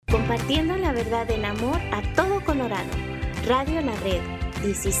compartiendo la verdad en amor a todo Colorado. Radio La Red,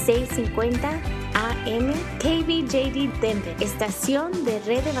 1650 AM, KBJD Denver, estación de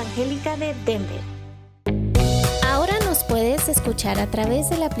Red Evangélica de Denver. Ahora nos puedes escuchar a través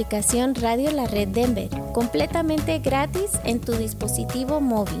de la aplicación Radio La Red Denver, completamente gratis en tu dispositivo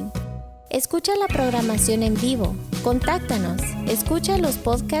móvil. Escucha la programación en vivo, contáctanos, escucha los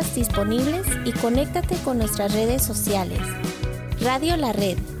podcasts disponibles y conéctate con nuestras redes sociales. Radio La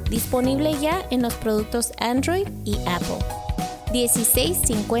Red, disponible ya en los productos Android y Apple.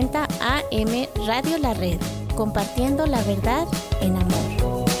 1650 AM Radio La Red, compartiendo la verdad en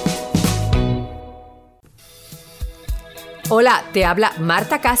amor. Hola, te habla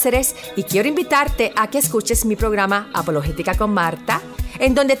Marta Cáceres y quiero invitarte a que escuches mi programa Apologética con Marta,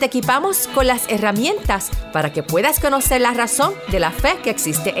 en donde te equipamos con las herramientas para que puedas conocer la razón de la fe que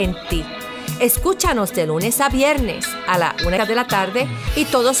existe en ti. Escúchanos de lunes a viernes a la 1 de la tarde y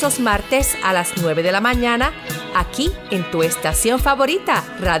todos los martes a las 9 de la mañana, aquí en tu estación favorita,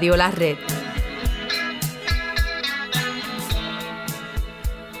 Radio La Red.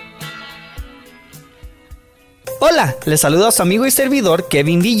 Hola, les saluda a su amigo y servidor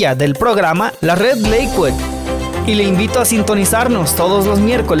Kevin Villa del programa La Red Lakewood y le invito a sintonizarnos todos los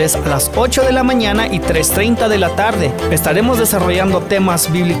miércoles a las 8 de la mañana y 3:30 de la tarde. Estaremos desarrollando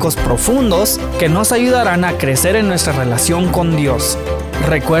temas bíblicos profundos que nos ayudarán a crecer en nuestra relación con Dios.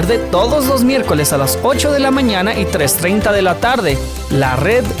 Recuerde, todos los miércoles a las 8 de la mañana y 3:30 de la tarde, La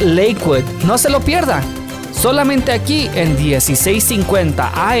Red Lakewood. No se lo pierda. Solamente aquí en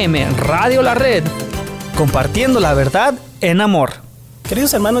 1650 AM Radio La Red, compartiendo la verdad en amor.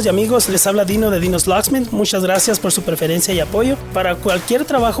 Queridos hermanos y amigos, les habla Dino de Dino's Locksmith. Muchas gracias por su preferencia y apoyo. Para cualquier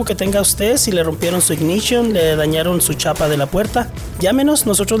trabajo que tenga usted, si le rompieron su ignition, le dañaron su chapa de la puerta, llámenos,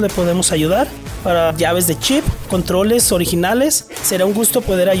 nosotros le podemos ayudar. Para llaves de chip, controles originales, será un gusto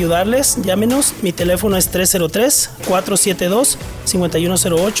poder ayudarles. Llámenos, mi teléfono es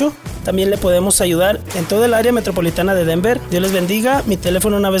 303-472-5108. También le podemos ayudar en toda el área metropolitana de Denver. Dios les bendiga. Mi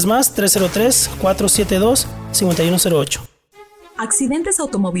teléfono una vez más, 303-472-5108. ¿Accidentes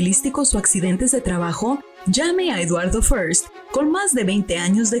automovilísticos o accidentes de trabajo? Llame a Eduardo First. Con más de 20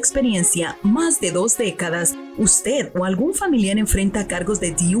 años de experiencia, más de 2 décadas, usted o algún familiar enfrenta cargos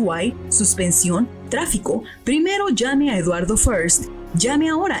de DUI, suspensión, tráfico. Primero llame a Eduardo First. Llame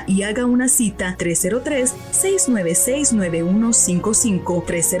ahora y haga una cita 303-696-9155,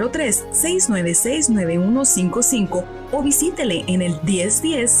 303-696-9155 o visítele en el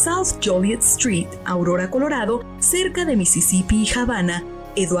 1010 South Joliet Street, Aurora, Colorado, cerca de Mississippi y Havana.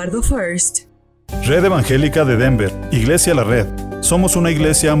 Eduardo First. Red Evangélica de Denver, Iglesia La Red. Somos una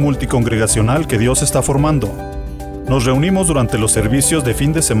iglesia multicongregacional que Dios está formando. Nos reunimos durante los servicios de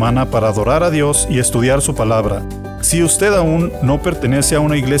fin de semana para adorar a Dios y estudiar su palabra. Si usted aún no pertenece a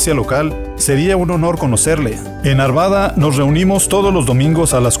una iglesia local, sería un honor conocerle. En Arvada nos reunimos todos los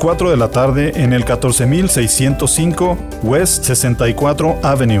domingos a las 4 de la tarde en el 14605 West 64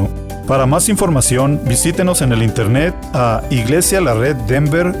 Avenue. Para más información, visítenos en el internet a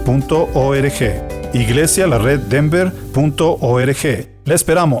iglesialareddenver.org. iglesialareddenver.org. ¡Le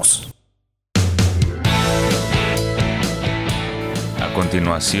esperamos! A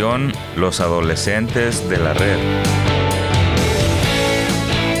continuación, los adolescentes de la red.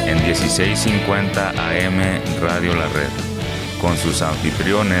 En 1650 AM Radio La Red, con sus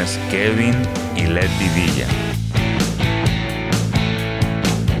anfitriones Kevin y Letty Villa.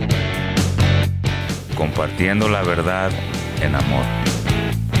 Compartiendo la verdad en amor.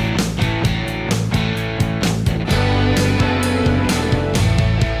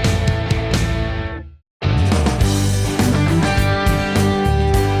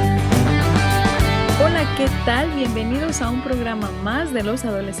 ¿Qué tal? Bienvenidos a un programa más de los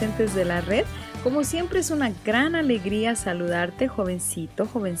adolescentes de la red. Como siempre es una gran alegría saludarte, jovencito,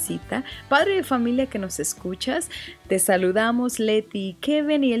 jovencita, padre de familia que nos escuchas. Te saludamos Letty y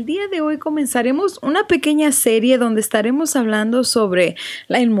Kevin y el día de hoy comenzaremos una pequeña serie donde estaremos hablando sobre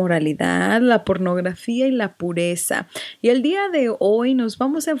la inmoralidad, la pornografía y la pureza. Y el día de hoy nos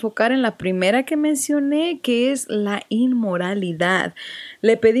vamos a enfocar en la primera que mencioné, que es la inmoralidad.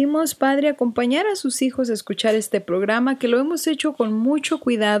 Le pedimos, Padre, acompañar a sus hijos a escuchar este programa, que lo hemos hecho con mucho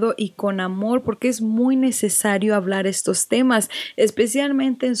cuidado y con amor, porque es muy necesario hablar estos temas,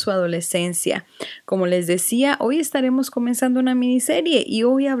 especialmente en su adolescencia. Como les decía, hoy estaremos comenzando una miniserie y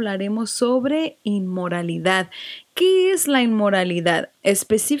hoy hablaremos sobre inmoralidad. ¿Qué es la inmoralidad?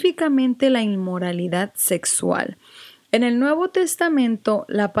 Específicamente la inmoralidad sexual. En el Nuevo Testamento,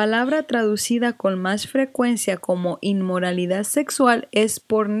 la palabra traducida con más frecuencia como inmoralidad sexual es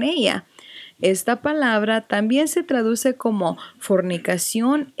porneia. Esta palabra también se traduce como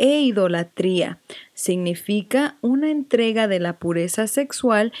fornicación e idolatría. Significa una entrega de la pureza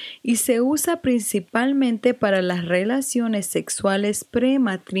sexual y se usa principalmente para las relaciones sexuales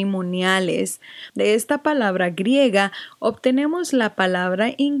prematrimoniales. De esta palabra griega obtenemos la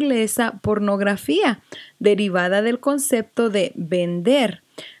palabra inglesa pornografía, derivada del concepto de vender.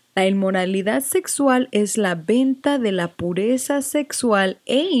 La inmoralidad sexual es la venta de la pureza sexual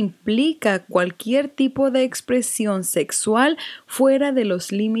e implica cualquier tipo de expresión sexual fuera de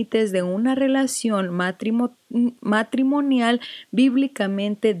los límites de una relación matrimonial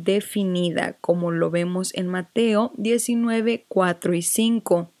bíblicamente definida, como lo vemos en Mateo 19, 4 y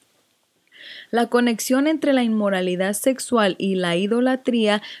 5. La conexión entre la inmoralidad sexual y la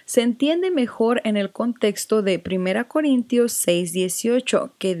idolatría se entiende mejor en el contexto de 1 Corintios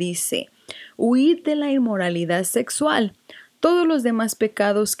 6:18, que dice: «Huid de la inmoralidad sexual. Todos los demás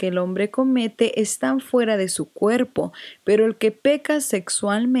pecados que el hombre comete están fuera de su cuerpo, pero el que peca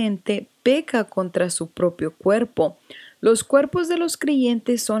sexualmente peca contra su propio cuerpo». Los cuerpos de los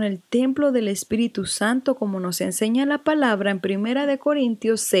creyentes son el templo del Espíritu Santo, como nos enseña la palabra en 1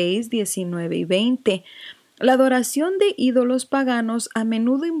 Corintios 6, 19 y 20. La adoración de ídolos paganos a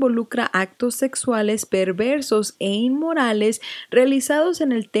menudo involucra actos sexuales perversos e inmorales realizados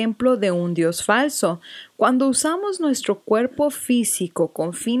en el templo de un dios falso. Cuando usamos nuestro cuerpo físico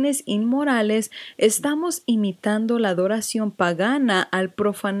con fines inmorales, estamos imitando la adoración pagana al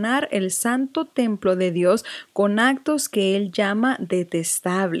profanar el santo templo de Dios con actos que Él llama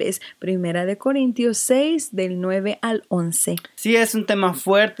detestables. 1 Corintios 6, del 9 al 11. Sí, es un tema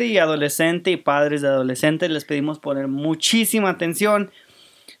fuerte y adolescente y padres de adolescentes les pedimos poner muchísima atención.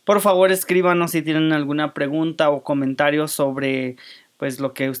 Por favor, escríbanos si tienen alguna pregunta o comentario sobre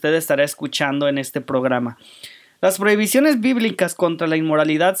lo que usted estará escuchando en este programa. Las prohibiciones bíblicas contra la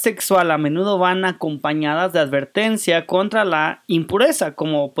inmoralidad sexual a menudo van acompañadas de advertencia contra la impureza,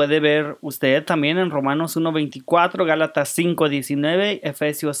 como puede ver usted también en Romanos 1:24, Gálatas 5:19,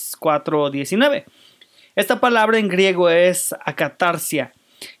 Efesios 4:19. Esta palabra en griego es akatarsia,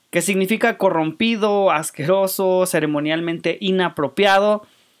 que significa corrompido, asqueroso, ceremonialmente inapropiado.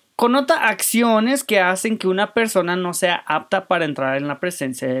 Conota acciones que hacen que una persona no sea apta para entrar en la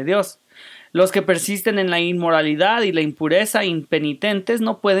presencia de Dios. Los que persisten en la inmoralidad y la impureza impenitentes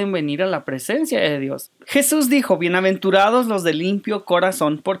no pueden venir a la presencia de Dios. Jesús dijo: bienaventurados los de limpio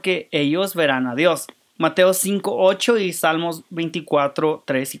corazón, porque ellos verán a Dios. Mateo 5:8 y Salmos 24,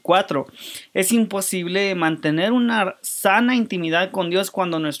 3 y 4. Es imposible mantener una sana intimidad con Dios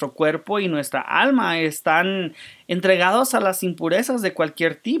cuando nuestro cuerpo y nuestra alma están entregados a las impurezas de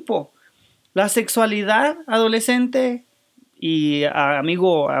cualquier tipo. La sexualidad, adolescente y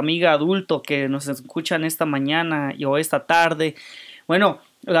amiga adulto que nos escuchan esta mañana o esta tarde,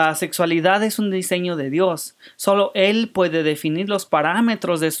 la sexualidad es un diseño de Dios. Solo Él puede definir los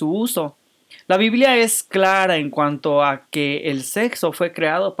parámetros de su uso. La Biblia es clara en cuanto a que el sexo fue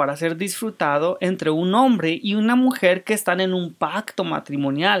creado para ser disfrutado entre un hombre y una mujer que están en un pacto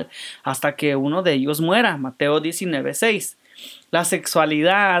matrimonial hasta que uno de ellos muera. Mateo 19:6. La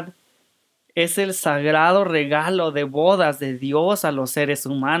sexualidad es el sagrado regalo de bodas de Dios a los seres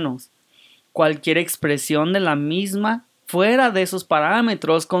humanos. Cualquier expresión de la misma fuera de esos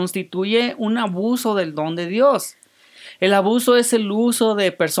parámetros constituye un abuso del don de Dios. El abuso es el uso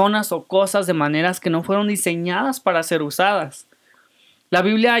de personas o cosas de maneras que no fueron diseñadas para ser usadas. La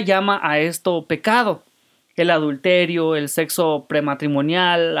Biblia llama a esto pecado. El adulterio, el sexo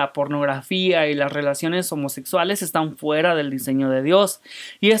prematrimonial, la pornografía y las relaciones homosexuales están fuera del diseño de Dios,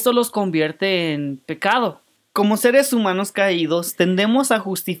 y esto los convierte en pecado. Como seres humanos caídos, tendemos a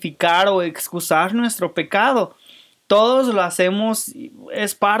justificar o excusar nuestro pecado. Todos lo hacemos,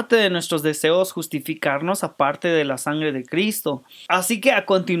 es parte de nuestros deseos justificarnos aparte de la sangre de Cristo. Así que a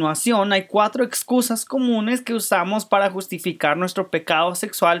continuación hay 4 excusas comunes que usamos para justificar nuestro pecado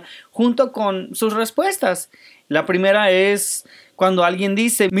sexual junto con sus respuestas. La primera es cuando alguien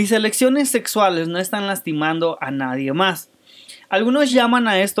dice: mis elecciones sexuales no están lastimando a nadie más. Algunos llaman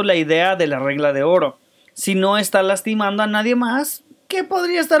a esto la idea de la regla de oro. Si no está lastimando a nadie más, ¿qué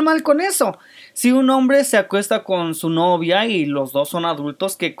podría estar mal con eso? Si un hombre se acuesta con su novia y los dos son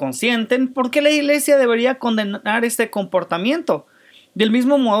adultos que consienten, ¿por qué la iglesia debería condenar este comportamiento? Del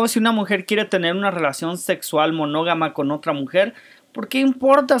mismo modo, si una mujer quiere tener una relación sexual monógama con otra mujer, ¿por qué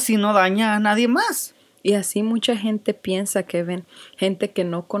importa si no daña a nadie más? Y así mucha gente piensa, Kevin, gente que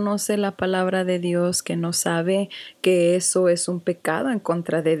no conoce la palabra de Dios, que no sabe que eso es un pecado en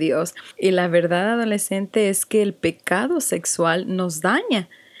contra de Dios. Y la verdad, adolescente, es que el pecado sexual nos daña.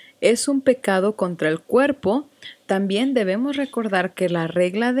 Es un pecado contra el cuerpo. También debemos recordar que la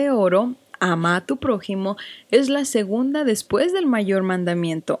regla de oro ama a tu prójimo, es la segunda después del mayor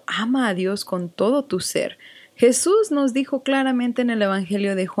mandamiento. Ama a Dios con todo tu ser. Jesús nos dijo claramente en el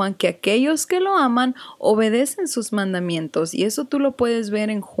Evangelio de Juan que aquellos que lo aman obedecen sus mandamientos, y eso tú lo puedes ver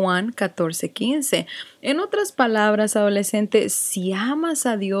en Juan 14:15. En otras palabras, adolescente, si amas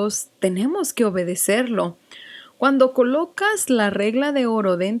a Dios, tenemos que obedecerlo. Cuando colocas la regla de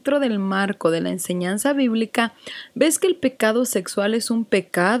oro dentro del marco de la enseñanza bíblica, ves que el pecado sexual es un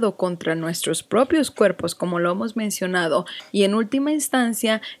pecado contra nuestros propios cuerpos, como lo hemos mencionado, y en última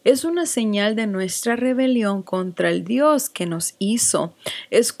instancia es una señal de nuestra rebelión contra el Dios que nos hizo.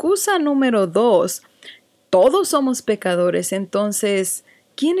 Excusa número 2. Todos somos pecadores, entonces,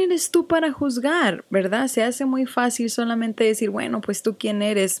 ¿quién eres tú para juzgar? ¿Verdad? Se hace muy fácil solamente decir, bueno, pues tú quién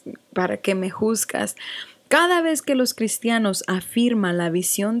eres para que me juzgas. Cada vez que los cristianos afirman la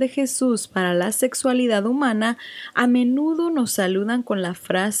visión de Jesús para la sexualidad humana, a menudo nos saludan con la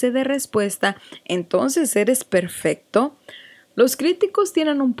frase de respuesta, ¿entonces eres perfecto? Los críticos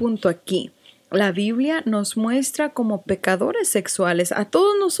tienen un punto aquí. La Biblia nos muestra como pecadores sexuales a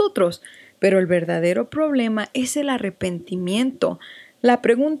todos nosotros, pero el verdadero problema es el arrepentimiento. La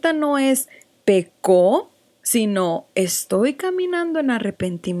pregunta no es ¿pecó?, sino ¿estoy caminando en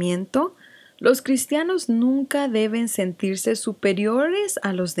arrepentimiento? Los cristianos nunca deben sentirse superiores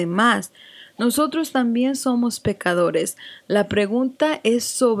a los demás. Nosotros también somos pecadores. La pregunta es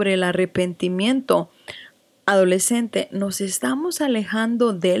sobre el arrepentimiento. Adolescente, ¿nos estamos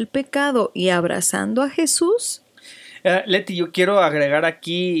alejando del pecado y abrazando a Jesús? Leti, yo quiero agregar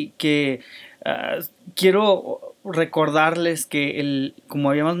aquí que quiero recordarles que, como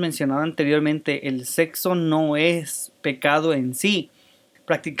habíamos mencionado anteriormente, el sexo no es pecado en sí.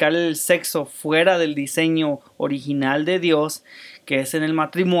 Practicar el sexo fuera del diseño original de Dios, que es en el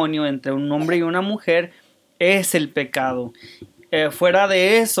matrimonio entre un hombre y una mujer, es el pecado. Fuera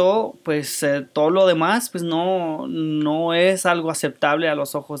de eso, pues todo lo demás pues no es algo aceptable a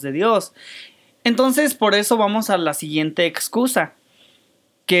los ojos de Dios. Entonces, por eso vamos a la siguiente excusa,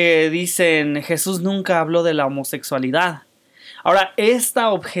 que dicen Jesús nunca habló de la homosexualidad. Ahora, esta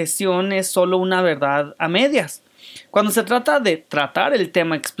objeción es solo una verdad a medias. Cuando se trata de tratar el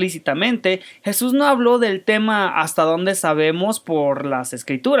tema explícitamente, Jesús no habló del tema hasta donde sabemos por las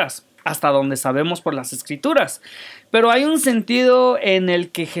Escrituras. Pero hay un sentido en el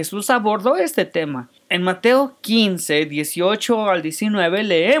que Jesús abordó este tema. En Mateo 15, 18 al 19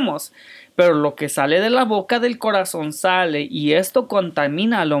 leemos: pero lo que sale de la boca del corazón sale, y esto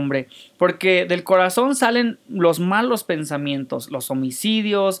contamina al hombre, porque del corazón salen los malos pensamientos, los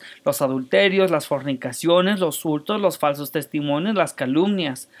homicidios, los adulterios, las fornicaciones, los hurtos, los falsos testimonios, las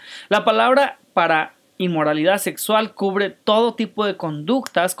calumnias. La palabra para inmoralidad sexual cubre todo tipo de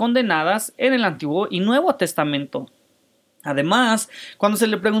conductas condenadas en el Antiguo y Nuevo Testamento. Además, cuando se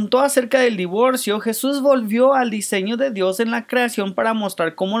le preguntó acerca del divorcio, Jesús volvió al diseño de Dios en la creación para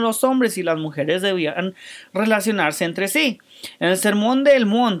mostrar cómo los hombres y las mujeres debían relacionarse entre sí. En el Sermón del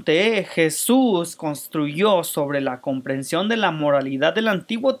Monte, Jesús construyó sobre la comprensión de la moralidad del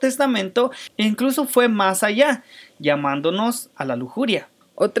Antiguo Testamento e incluso fue más allá, llamándonos a la lujuria.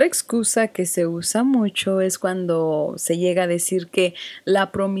 Otra excusa que se usa mucho es cuando se llega a decir que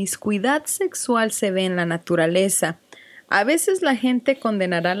la promiscuidad sexual se ve en la naturaleza. A veces la gente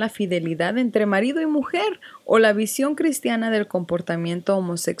condenará la fidelidad entre marido y mujer o la visión cristiana del comportamiento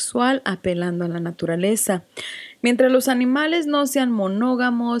homosexual apelando a la naturaleza. Mientras los animales no sean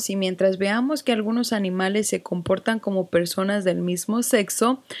monógamos y mientras veamos que algunos animales se comportan como personas del mismo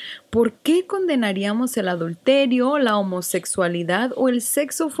sexo, ¿por qué condenaríamos el adulterio, la homosexualidad o el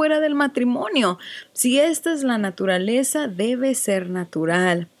sexo fuera del matrimonio? Si esta es la naturaleza, debe ser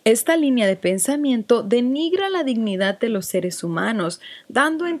natural. Esta línea de pensamiento denigra la dignidad de los seres humanos,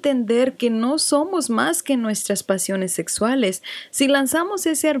 dando a entender que no somos más que nuestras pasiones sexuales. Si lanzamos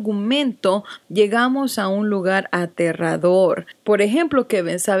ese argumento, llegamos a un lugar aterrador. Por ejemplo,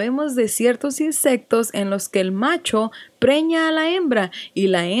 Kevin, sabemos de ciertos insectos en los que el macho preña a la hembra y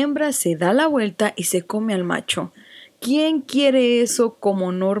la hembra se da la vuelta y se come al macho. ¿Quién quiere eso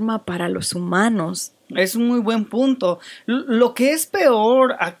como norma para los humanos? Es un muy buen punto. Lo que es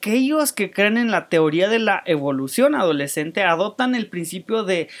peor, aquellos que creen en la teoría de la evolución adolescente adoptan el principio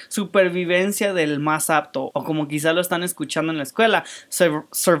de supervivencia del más apto, o como quizá lo están escuchando en la escuela,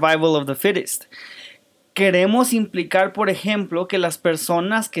 survival of the fittest. Queremos implicar, por ejemplo, que las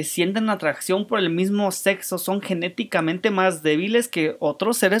personas que sienten atracción por el mismo sexo son genéticamente más débiles que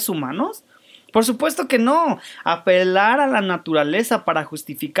otros seres humanos. Por supuesto que no. Apelar a la naturaleza para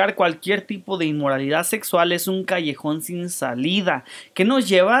justificar cualquier tipo de inmoralidad sexual es un callejón sin salida que nos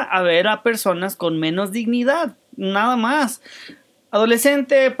lleva a ver a personas con menos dignidad, nada más.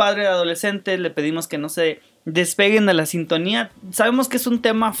 Adolescente, padre de adolescente, le pedimos que no se despeguen de la sintonía. Sabemos que es un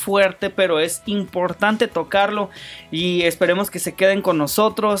tema fuerte, pero es importante tocarlo y esperemos que se queden con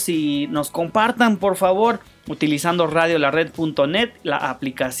nosotros y nos compartan, por favor, utilizando radiolared.net, la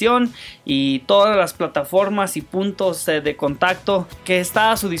aplicación y todas las plataformas y puntos de contacto que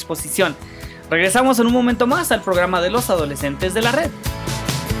está a su disposición. Regresamos en un momento más al programa de los adolescentes de la red.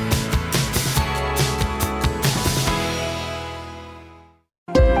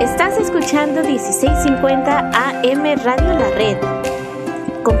 Estás escuchando 1650 AM Radio La Red,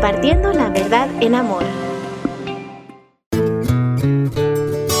 compartiendo la verdad en amor.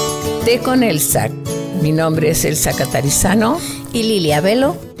 Té con Elsa. Mi nombre es Elsa Catarizano y Lilia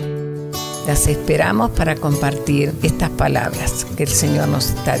Velo. Las esperamos para compartir estas palabras que el Señor nos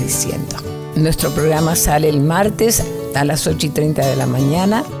está diciendo. Nuestro programa sale el martes a las 8:30 de la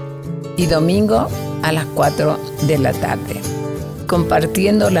mañana y domingo a las 4 de la tarde.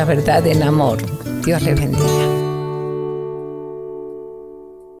 Compartiendo la verdad en amor. Dios les bendiga.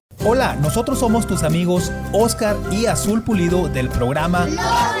 Hola, nosotros somos tus amigos Oscar y Azul Pulido del programa Los Niños de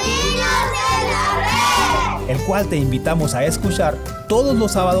la Red, el cual te invitamos a escuchar todos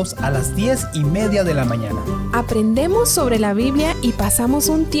los sábados a las 10:30 de la mañana. Aprendemos sobre la Biblia y pasamos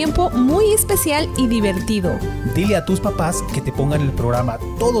un tiempo muy especial y divertido. Dile a tus papás que te pongan el programa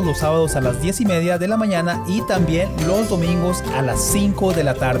todos los sábados a las 10:30 de la mañana y también los domingos a las 5 de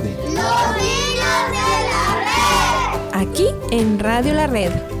la tarde. Los Niños de la Red. Aquí en Radio La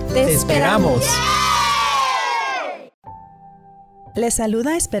Red. Te esperamos. Le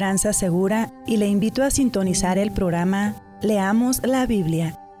saluda Esperanza Segura y le invito a sintonizar el programa Leamos la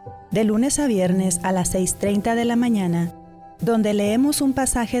Biblia, de lunes a viernes a las 6:30 de la mañana, donde leemos un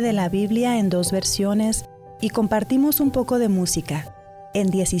pasaje de la Biblia en 2 versiones y compartimos un poco de música, en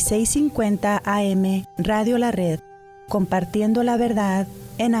 1650 AM Radio La Red, compartiendo la verdad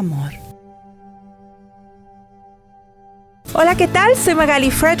en amor. Hola, ¿qué tal? Soy Magali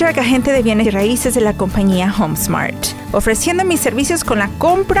Frederick, agente de bienes y raíces de la compañía HomeSmart, ofreciendo mis servicios con la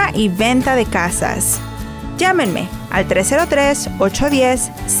compra y venta de casas. Llámenme al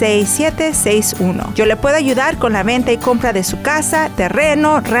 303-810-6761. Yo le puedo ayudar con la venta y compra de su casa,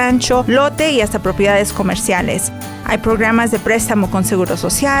 terreno, rancho, lote y hasta propiedades comerciales. Hay programas de préstamo con Seguro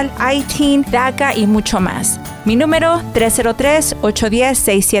Social, ITIN, DACA y mucho más. Mi número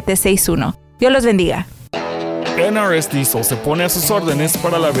 303-810-6761. Dios los bendiga. NRS Diesel se pone a sus órdenes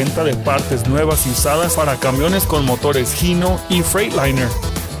para la venta de partes nuevas y usadas para camiones con motores Hino y Freightliner.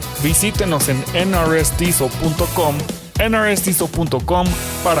 Visítenos en nrsdiesel.com, nrsdiesel.com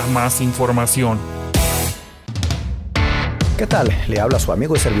para más información. ¿Qué tal? Le habla su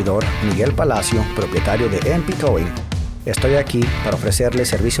amigo y servidor Miguel Palacio, propietario de MP Towing. Estoy aquí para ofrecerle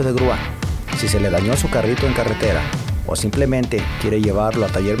servicio de grúa. Si se le dañó su carrito en carretera o simplemente quiere llevarlo a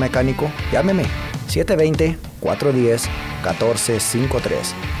taller mecánico, llámeme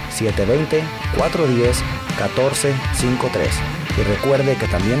 720-410-1453. 720-410-1453. Y recuerde que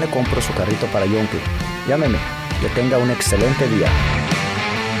también le compro su carrito para Yonke. Llámeme. Que tenga un excelente día.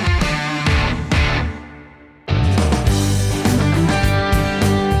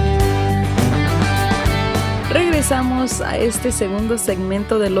 Regresamos a este segundo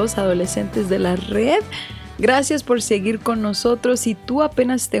segmento de los adolescentes de la red. Gracias por seguir con nosotros. Si tú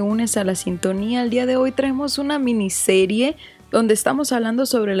apenas te unes a la sintonía, el día de hoy traemos una miniserie donde estamos hablando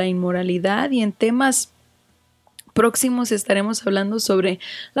sobre la inmoralidad y en temas próximos estaremos hablando sobre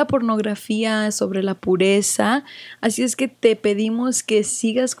la pornografía, sobre la pureza. Así es que te pedimos que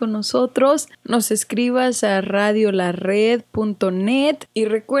sigas con nosotros, nos escribas a radiolared.net y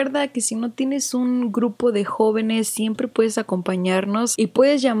recuerda que si no tienes un grupo de jóvenes siempre puedes acompañarnos y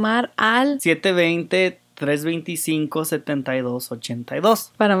puedes llamar al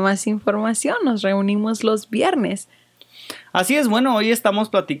 720-325-7282. Para más información, nos reunimos los viernes. Así es, bueno, hoy estamos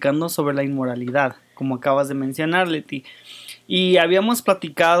platicando sobre la inmoralidad, como acabas de mencionar, Leti. Y habíamos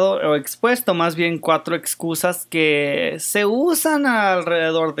platicado o expuesto más bien 4 excusas que se usan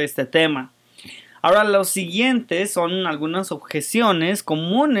alrededor de este tema. Ahora, los siguientes son algunas objeciones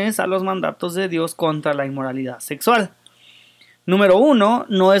comunes a los mandatos de Dios contra la inmoralidad sexual. Número 1,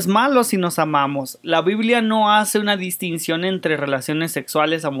 no es malo si nos amamos. La Biblia no hace una distinción entre relaciones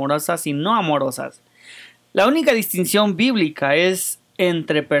sexuales amorosas y no amorosas. La única distinción bíblica es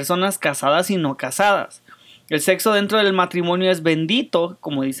entre personas casadas y no casadas. El sexo dentro del matrimonio es bendito,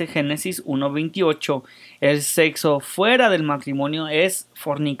 como dice Génesis 1:28. El sexo fuera del matrimonio es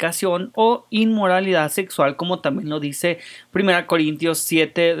fornicación o inmoralidad sexual, como también lo dice 1 Corintios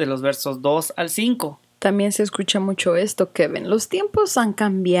 7 de los versos 2 al 5. También se escucha mucho esto, Kevin. Los tiempos han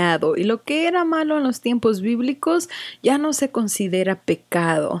cambiado y lo que era malo en los tiempos bíblicos ya no se considera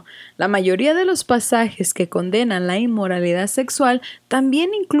pecado. La mayoría de los pasajes que condenan la inmoralidad sexual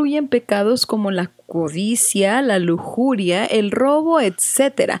también incluyen pecados como la codicia, la lujuria, el robo,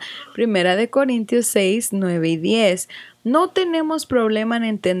 etc. Primera de Corintios 6, 9 y 10. No tenemos problema en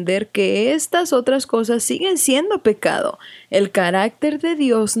entender que estas otras cosas siguen siendo pecado. El carácter de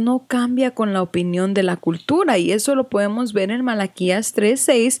Dios no cambia con la opinión de la cultura y eso lo podemos ver en Malaquías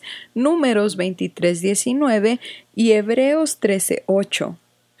 3:6, Números 23:19 y Hebreos 13:8.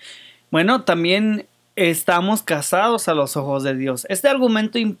 Bueno, también estamos casados a los ojos de Dios. Este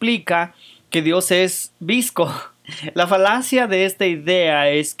argumento implica que Dios es visco. La falacia de esta idea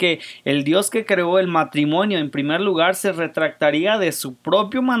es que el Dios que creó el matrimonio en primer lugar se retractaría de su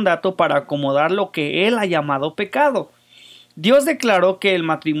propio mandato para acomodar lo que Él ha llamado pecado. Dios declaró que el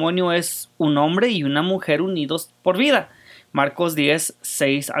matrimonio es un hombre y una mujer unidos por vida. Marcos 10,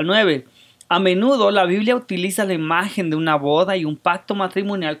 6 al 9. A menudo la Biblia utiliza la imagen de una boda y un pacto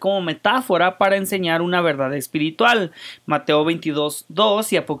matrimonial como metáfora para enseñar una verdad espiritual. Mateo 22,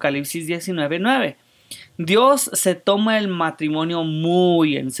 2 y Apocalipsis 19, 9. Dios se toma el matrimonio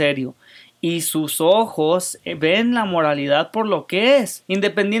muy en serio y sus ojos ven la moralidad por lo que es,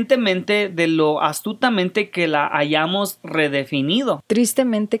 independientemente de lo astutamente que la hayamos redefinido.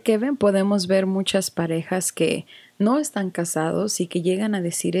 Tristemente, Kevin, podemos ver muchas parejas que no están casados y que llegan a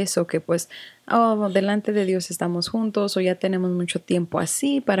decir eso, que pues, delante de Dios estamos juntos o ya tenemos mucho tiempo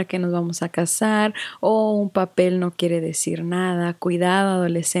así, ¿para qué nos vamos a casar? O un papel no quiere decir nada. Cuidado,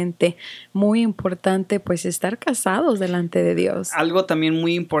 adolescente, muy importante pues estar casados delante de Dios. Algo también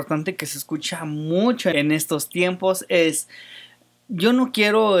muy importante que se escucha mucho en estos tiempos es: yo no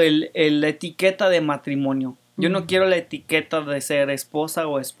quiero la etiqueta de matrimonio, yo no quiero la etiqueta de ser esposa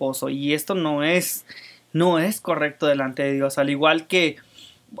o esposo, y esto no es correcto delante de Dios. Al igual que,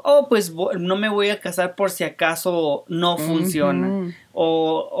 pues no me voy a casar por si acaso no funciona.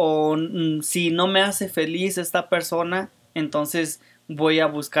 O si no me hace feliz esta persona, entonces voy a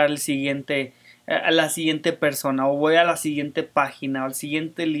buscar la siguiente persona, o voy a la siguiente página, o al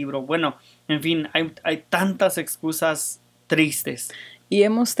siguiente libro. Bueno, en fin, hay tantas excusas tristes. Y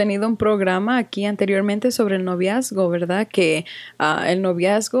hemos tenido un programa aquí anteriormente sobre el noviazgo, ¿verdad? Que el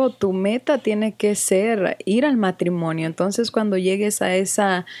noviazgo, tu meta tiene que ser ir al matrimonio. Entonces, cuando llegues a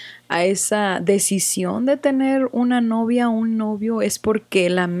esa decisión de tener una novia o un novio, es porque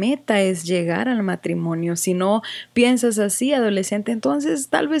la meta es llegar al matrimonio. Si no piensas así, adolescente, entonces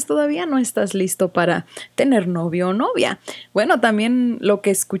tal vez todavía no estás listo para tener novio o novia. Bueno, también lo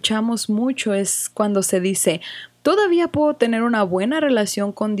que escuchamos mucho es cuando se dice: todavía puedo tener una buena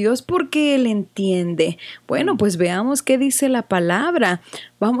relación con Dios porque Él entiende. Bueno, pues veamos qué dice la palabra.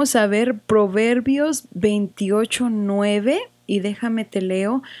 Vamos a ver Proverbios 28:9 y déjame te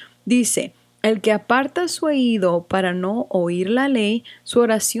leo. Dice: el que aparta su oído para no oír la ley, su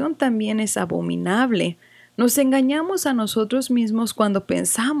oración también es abominable. Nos engañamos a nosotros mismos cuando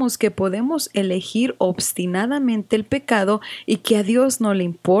pensamos que podemos elegir obstinadamente el pecado y que a Dios no le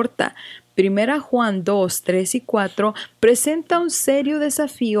importa. Primera Juan 2, 3 y 4 presenta un serio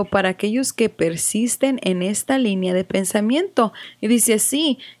desafío para aquellos que persisten en esta línea de pensamiento. Y dice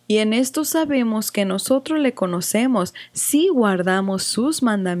así: y en esto sabemos que nosotros le conocemos si guardamos sus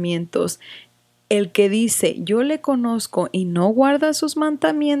mandamientos. El que dice yo le conozco y no guarda sus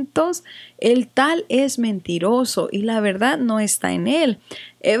mandamientos, el tal es mentiroso y la verdad no está en él.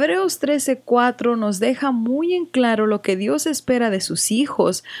 Hebreos 13:4 nos deja muy en claro lo que Dios espera de sus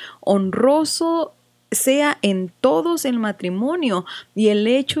hijos. Honroso sea en todos el matrimonio y el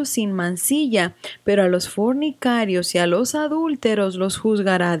hecho sin mancilla, pero a los fornicarios y a los adúlteros los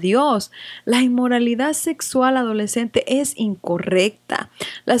juzgará Dios. La inmoralidad sexual adolescente es incorrecta.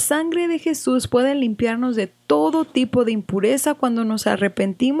 La sangre de Jesús puede limpiarnos de todo tipo de impureza cuando nos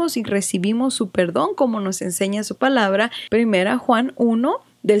arrepentimos y recibimos su perdón, como nos enseña su palabra, 1 Juan 1,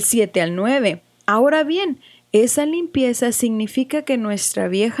 del 7 al 9. Ahora bien, esa limpieza significa que nuestra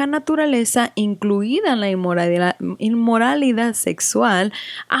vieja naturaleza, incluida en la inmoralidad sexual,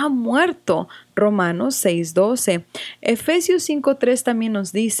 ha muerto. Romanos 6:12. Efesios 5:3 también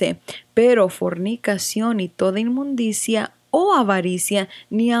nos dice: pero fornicación y toda inmundicia o avaricia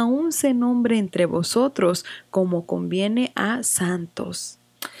ni aun se nombre entre vosotros, como conviene a santos.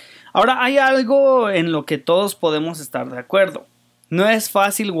 Ahora, hay algo en lo que todos podemos estar de acuerdo. No es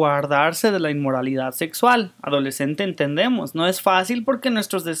fácil guardarse de la inmoralidad sexual. Adolescente, entendemos. No es fácil porque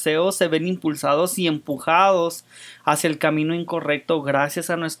nuestros deseos se ven impulsados y empujados hacia el camino incorrecto gracias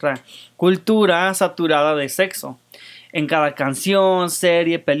a nuestra cultura saturada de sexo. En cada canción,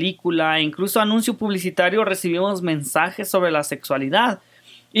 serie, película e incluso anuncio publicitario recibimos mensajes sobre la sexualidad.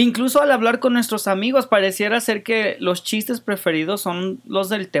 Incluso al hablar con nuestros amigos pareciera ser que los chistes preferidos son los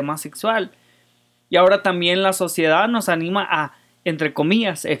del tema sexual. Y ahora también la sociedad nos anima a, entre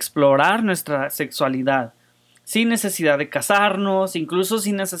comillas, explorar nuestra sexualidad, sin necesidad de casarnos, incluso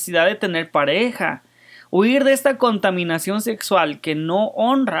sin necesidad de tener pareja. Huir de esta contaminación sexual que no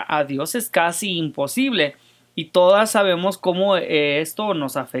honra a Dios es casi imposible. Y todas sabemos cómo esto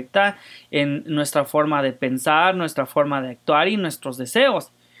nos afecta en nuestra forma de pensar, nuestra forma de actuar y nuestros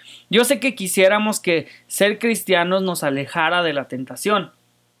deseos. Yo sé que quisiéramos que ser cristianos nos alejara de la tentación.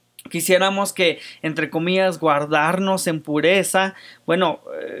 Quisiéramos que, entre comillas, guardarnos en pureza. Bueno,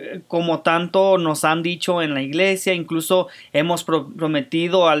 como tanto nos han dicho en la iglesia, incluso hemos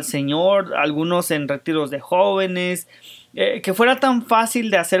prometido al Señor, algunos en retiros de jóvenes, que fuera tan fácil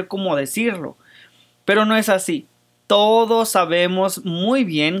de hacer como decirlo. Pero no es así. Todos sabemos muy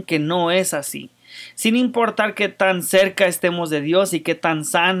bien que no es así. Sin importar qué tan cerca estemos de Dios y qué tan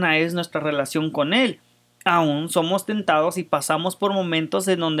sana es nuestra relación con Él, aún somos tentados y pasamos por momentos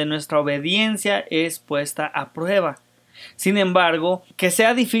en donde nuestra obediencia es puesta a prueba. Sin embargo, que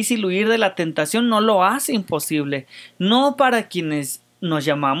sea difícil huir de la tentación no lo hace imposible, no para quienes nos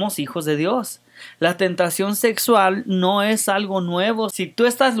llamamos hijos de Dios. La tentación sexual no es algo nuevo si tú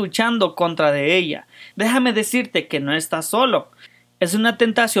estás luchando contra de ella. Déjame decirte que no estás solo. Es una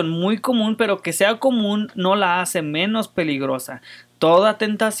tentación muy común, pero que sea común no la hace menos peligrosa. Toda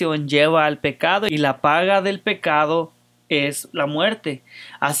tentación lleva al pecado y la paga del pecado es la muerte.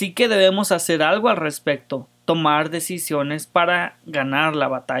 Así que debemos hacer algo al respecto, tomar decisiones para ganar la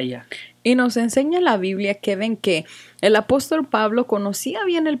batalla. Y nos enseña la Biblia, Kevin, que el apóstol Pablo conocía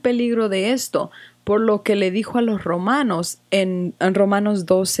bien el peligro de esto, por lo que le dijo a los romanos en Romanos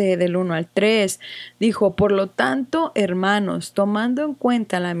 12 del 1 al 3, dijo: por lo tanto, hermanos, tomando en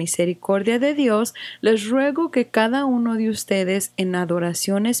cuenta la misericordia de Dios, les ruego que cada uno de ustedes en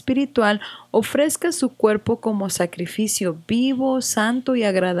adoración espiritual ofrezca su cuerpo como sacrificio vivo, santo y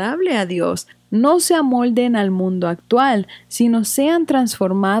agradable a Dios. No se amolden al mundo actual, sino sean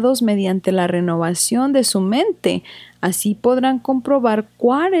transformados mediante la renovación de su mente. Así podrán comprobar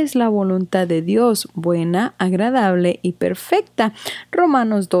cuál es la voluntad de Dios, buena, agradable y perfecta.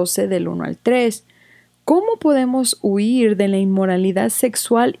 Romanos 12 del 1 al 3. ¿Cómo podemos huir de la inmoralidad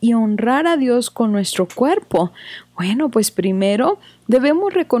sexual y honrar a Dios con nuestro cuerpo? Bueno, pues primero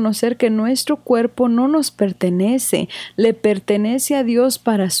debemos reconocer que nuestro cuerpo no nos pertenece, le pertenece a Dios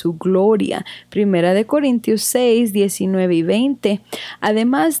para su gloria. 1 Corintios 6, 19 y 20.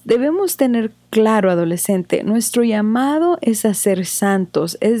 Además, debemos tener claro, adolescente, nuestro llamado es a ser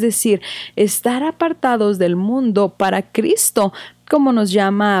santos, es decir, estar apartados del mundo para Cristo, como nos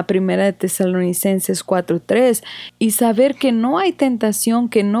llama a 1 Tesalonicenses 4:3, y saber que no hay tentación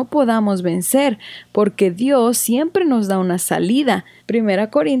que no podamos vencer, porque Dios siempre nos da una salida. 1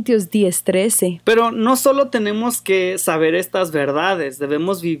 Corintios 10:13. Pero no solo tenemos que saber estas verdades,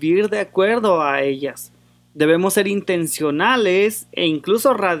 debemos vivir de acuerdo a ellas. Debemos ser intencionales e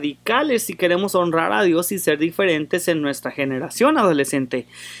incluso radicales si queremos honrar a Dios y ser diferentes en nuestra generación adolescente.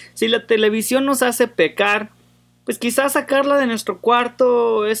 Si la televisión nos hace pecar, pues quizás sacarla de nuestro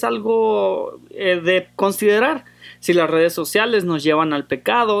cuarto es algo de considerar. Si las redes sociales nos llevan al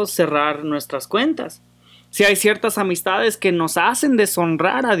pecado, cerrar nuestras cuentas. Si hay ciertas amistades que nos hacen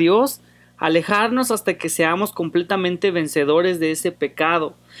deshonrar a Dios, alejarnos hasta que seamos completamente vencedores de ese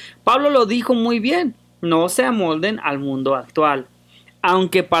pecado. Pablo lo dijo muy bien: no se amolden al mundo actual.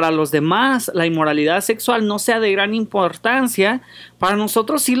 Aunque para los demás la inmoralidad sexual no sea de gran importancia, para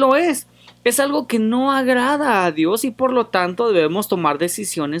nosotros sí lo es. Es algo que no agrada a Dios y por lo tanto debemos tomar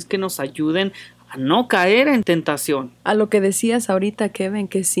decisiones que nos ayuden a no caer en tentación. A lo que decías ahorita, Kevin,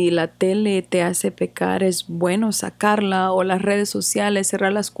 que si la tele te hace pecar es bueno sacarla, o las redes sociales,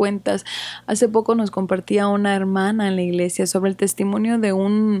 cerrar las cuentas. Hace poco nos compartía una hermana en la iglesia sobre el testimonio de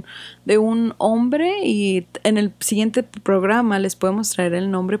un hombre, y en el siguiente programa les podemos traer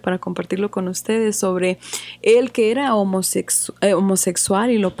el nombre para compartirlo con ustedes, sobre él que era homosexual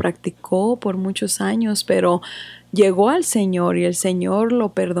y lo practicó por muchos años, pero llegó al Señor y el Señor lo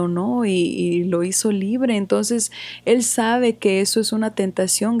perdonó y lo hizo libre. Entonces él sabe que eso es una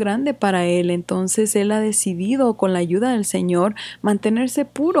tentación grande para él. Entonces él ha decidido, con la ayuda del Señor, mantenerse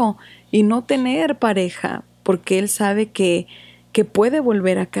puro y no tener pareja, porque él sabe que puede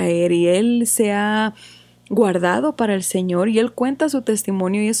volver a caer, y él se ha guardado para el Señor y él cuenta su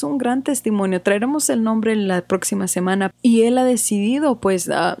testimonio y es un gran testimonio. Traeremos el nombre la próxima semana y él ha decidido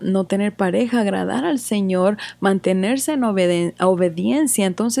pues no tener pareja, agradar al Señor, mantenerse en obediencia.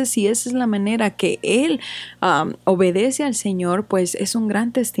 Entonces, si esa es la manera que él obedece al Señor, pues es un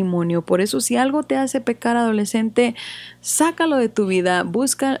gran testimonio. Por eso, si algo te hace pecar, adolescente, sácalo de tu vida,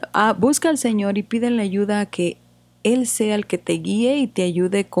 busca al Señor y pídele ayuda a que Él sea el que te guíe y te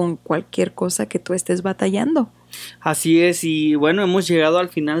ayude con cualquier cosa que tú estés batallando. Así es, y bueno, hemos llegado al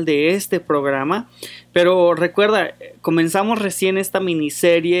final de este programa, pero recuerda, comenzamos recién esta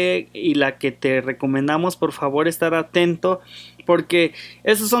miniserie y la que te recomendamos, por favor, estar atento, porque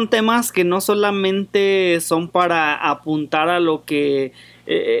esos son temas que no solamente son para apuntar a lo que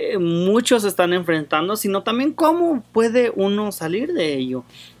muchos están enfrentando, sino también cómo puede uno salir de ello.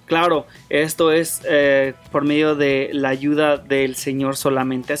 Claro, esto es por medio de la ayuda del Señor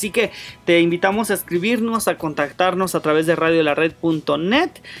solamente. Así que te invitamos a escribirnos, a contactarnos a través de radiolared.net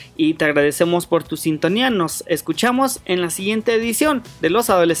y te agradecemos por tu sintonía. Nos escuchamos en la siguiente edición de Los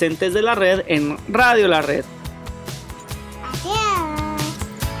Adolescentes de la Red en Radio La Red.